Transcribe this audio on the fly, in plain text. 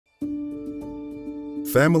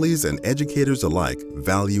Families and educators alike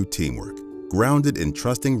value teamwork, grounded in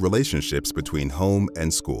trusting relationships between home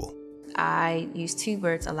and school. I use two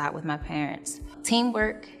words a lot with my parents: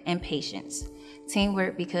 teamwork and patience.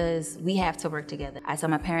 Teamwork because we have to work together. I tell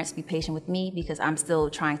my parents to be patient with me because I'm still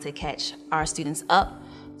trying to catch our students up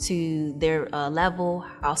to their level.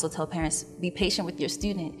 I also tell parents, be patient with your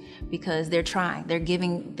student because they're trying, they're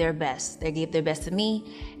giving their best. They give their best to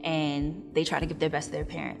me and they try to give their best to their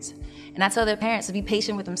parents. And I tell their parents to be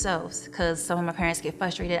patient with themselves because some of my parents get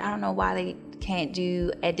frustrated. I don't know why they can't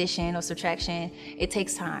do addition or subtraction. It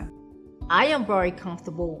takes time. I am very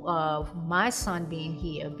comfortable of my son being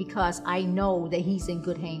here because I know that he's in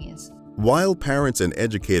good hands. While parents and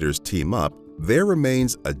educators team up, there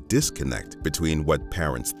remains a disconnect between what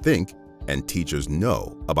parents think and teachers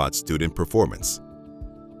know about student performance.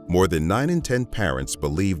 More than 9 in 10 parents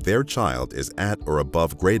believe their child is at or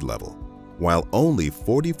above grade level, while only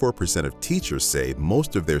 44% of teachers say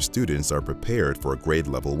most of their students are prepared for grade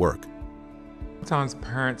level work. Sometimes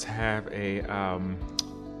parents have a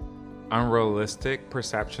unrealistic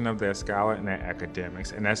perception of their scholar and their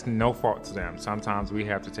academics, and that's no fault to them. Sometimes we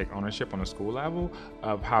have to take ownership on a school level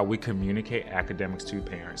of how we communicate academics to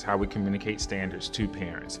parents, how we communicate standards to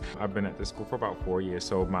parents. I've been at this school for about 4 years,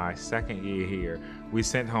 so my second year here, we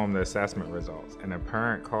sent home the assessment results, and a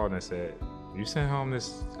parent called and said, "You sent home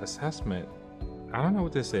this assessment? I don't know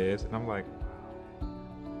what this is." And I'm like,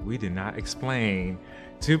 we did not explain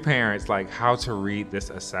to parents like how to read this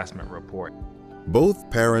assessment report. Both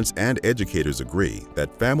parents and educators agree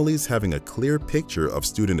that families having a clear picture of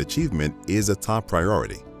student achievement is a top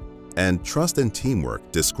priority, and trust and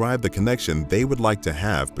teamwork describe the connection they would like to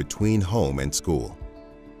have between home and school.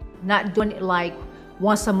 Not doing it like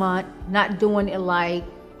once a month, not doing it like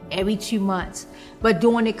every 2 months, but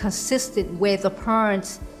doing it consistent where the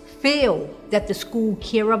parents feel that the school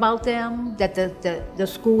care about them, that the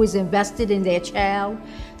school is invested in their child,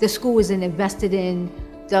 the school is invested in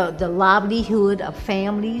the livelihood of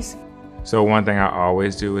families. So one thing I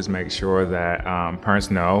always do is make sure that parents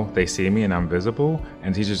know they see me and I'm visible,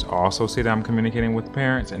 and teachers also see that I'm communicating with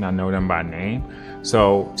parents and I know them by name.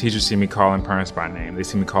 So teachers see me calling parents by name, they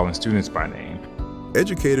see me calling students by name.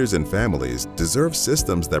 Educators and families deserve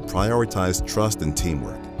systems that prioritize trust and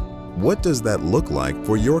teamwork. What does that look like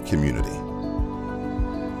for your community?